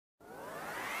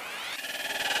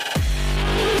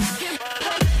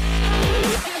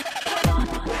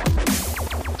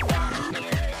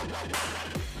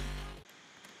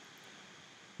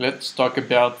Let's talk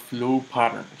about flow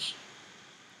patterns.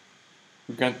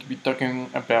 We're going to be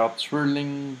talking about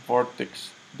swirling,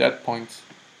 vortex, dead points,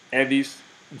 eddies,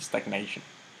 and stagnation.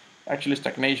 Actually,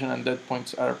 stagnation and dead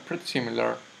points are pretty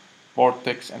similar.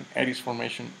 Vortex and eddies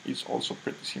formation is also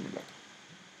pretty similar.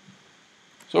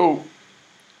 So,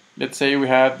 let's say we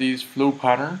have this flow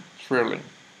pattern, swirling.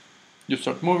 You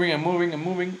start moving and moving and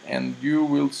moving, and you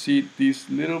will see this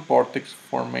little vortex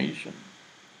formation.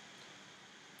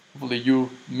 Hopefully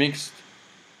you mixed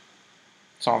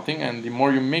something, and the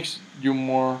more you mix, you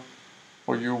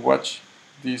watch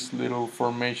this little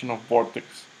formation of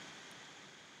vortex.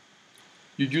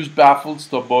 You use baffles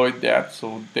to avoid that,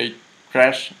 so they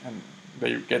crash and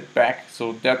they get back.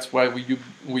 So that's why we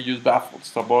use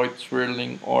baffles to avoid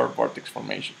swirling or vortex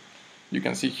formation. You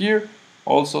can see here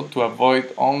also, to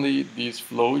avoid only this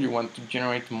flow, you want to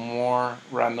generate more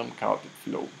random chaotic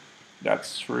flow. That's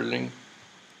swirling.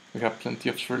 We have plenty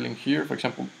of swirling here. For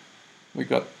example, we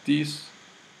got this.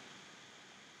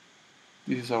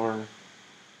 This is our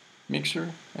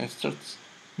mixer, and it starts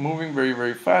moving very,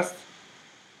 very fast.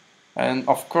 And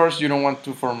of course, you don't want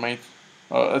to form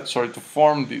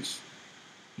this.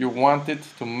 You want it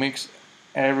to mix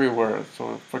everywhere.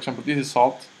 So, for example, this is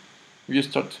salt. You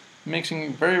start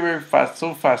mixing very, very fast,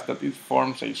 so fast that it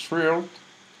forms a swirl.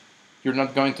 You're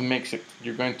not going to mix it.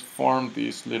 You're going to form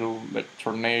this little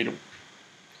tornado.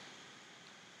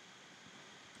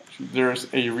 There's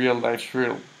a real life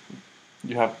swirl.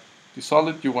 You have the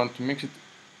solid, you want to mix it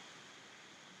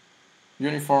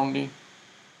uniformly.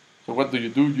 So what do?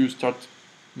 You start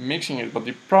mixing it, but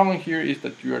the problem here is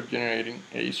that you are generating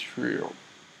a swirl.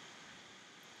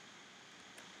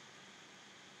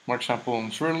 More example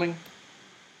on swirling.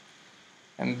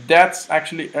 And that's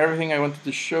actually everything I wanted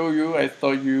to show you. I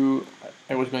thought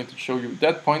I was going to show you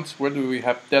dead points. Where do we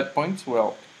have dead points?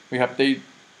 Well, we have dead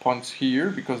points here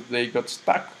because they got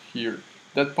stuck here.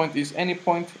 Dead point is any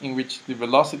point in which the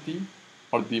velocity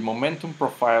or the momentum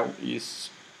profile is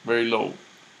very low.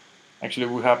 Actually,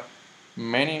 we have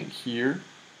many here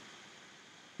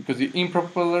because the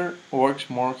impropeller works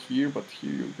more here, but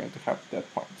here you're going to have dead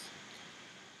points.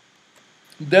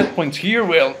 Dead points here,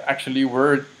 well, actually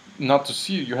we're not to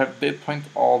see. You have dead point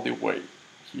all the way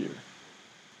here.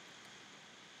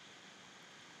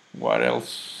 What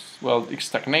else? Well,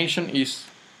 stagnation is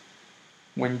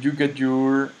when you get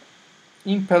your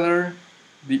impeller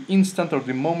the instant or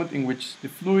the moment in which the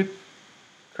fluid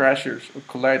crashes or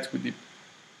collides with the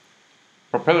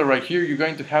propeller right here. You're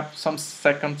going to have some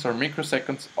seconds or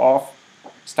microseconds of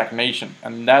stagnation,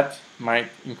 and that might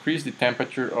increase the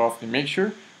temperature of the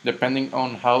mixture depending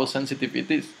on how sensitive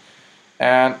it is.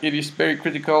 And it is very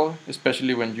critical,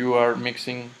 especially when you are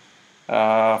mixing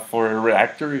for a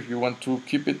reactor. If you want to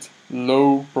keep it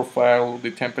low profile, the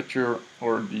temperature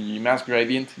or the mass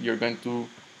gradient, you're going to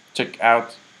check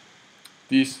out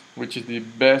this, which is the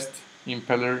best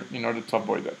impeller in order to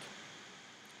avoid that.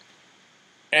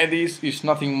 Eddies is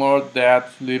nothing more than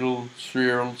little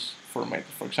swirls formed.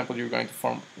 For example, you're going to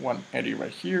form one eddy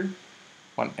right here,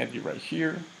 one eddy right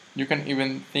here. You can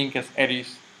even think as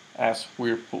eddies as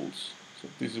whirlpools. So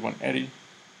this is one eddy,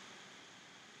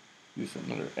 this is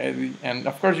another eddy, and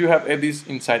of course you have eddies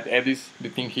inside eddies. The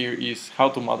thing here is how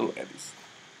to model eddies.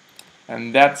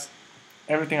 And that's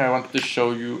everything I wanted to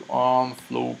show you on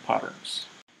flow patterns.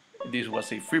 This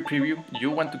was a free preview. You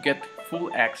want to get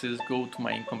full access, go to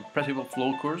my incompressible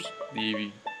flow course.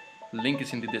 The link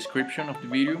is in the description of the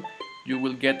video. You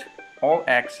will get all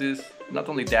access. Not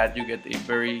only that, you get a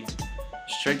very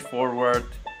straightforward,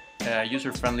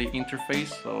 user-friendly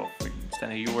interface. So for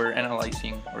instance, you were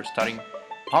analyzing or studying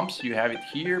pumps, you have it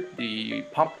here, the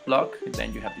pump block, and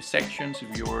then you have the sections.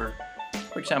 If you were,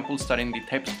 for example, studying the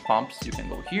types of pumps, you can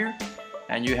go here,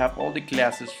 and you have all the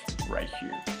classes right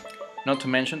here. Not to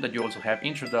mention that you also have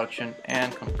introduction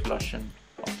and conclusion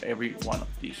of every one of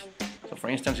these. So for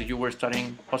instance, if you were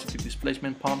studying positive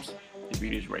displacement pumps, the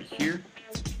video is right here.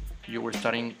 You were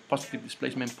studying positive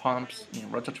displacement pumps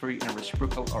in rotatory and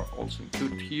reciprocal are also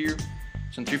included here.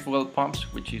 Centrifugal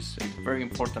pumps, which is a very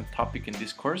important topic in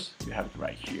this course, you have it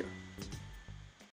right here.